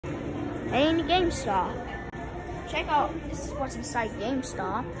and GameStop. Check out, this is what's inside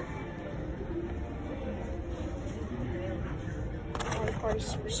GameStop. Mario Party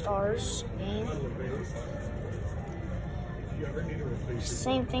Superstars game.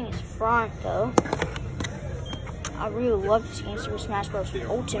 Same thing as front though. I really love this game, Super Smash Bros.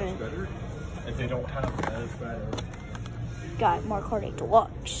 Ultimate. If they don't have that, got Mario Kart 8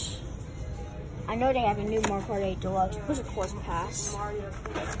 Deluxe. I know they have a new Mario Kart 8 Deluxe. What's a course pass?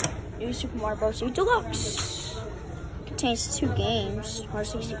 New Super Mario Bros. 8 Deluxe. Contains 2 games,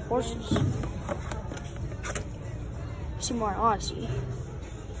 160 courses. Super Mario Odyssey.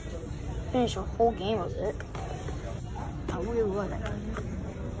 Finish a whole game with it. I really love that game.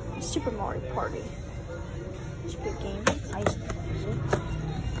 Super Mario Party. It's a good game. I used to use it.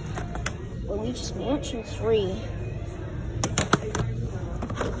 Luigi's Mansion 3.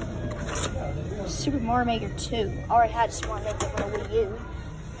 Super Mario Maker 2. I already had Super Mario Maker for the Wii U.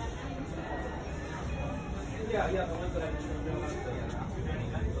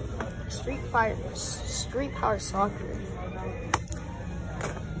 Street Power Soccer.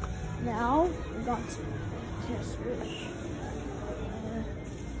 Now we're going to Switch.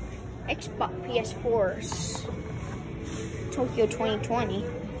 Xbox PS4's Tokyo 2020.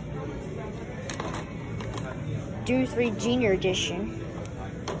 Doom 3 Junior Edition.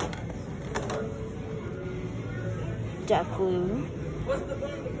 Deathloop.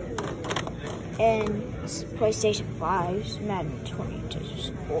 And PlayStation 5's Madden 22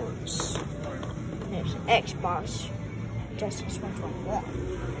 Sports. There's Xbox Destiny 2021.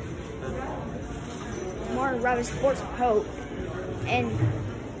 Mario Rabbids Sports Hope. And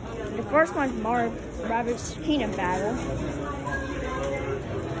the first one's Mario Rabbids Kingdom Battle.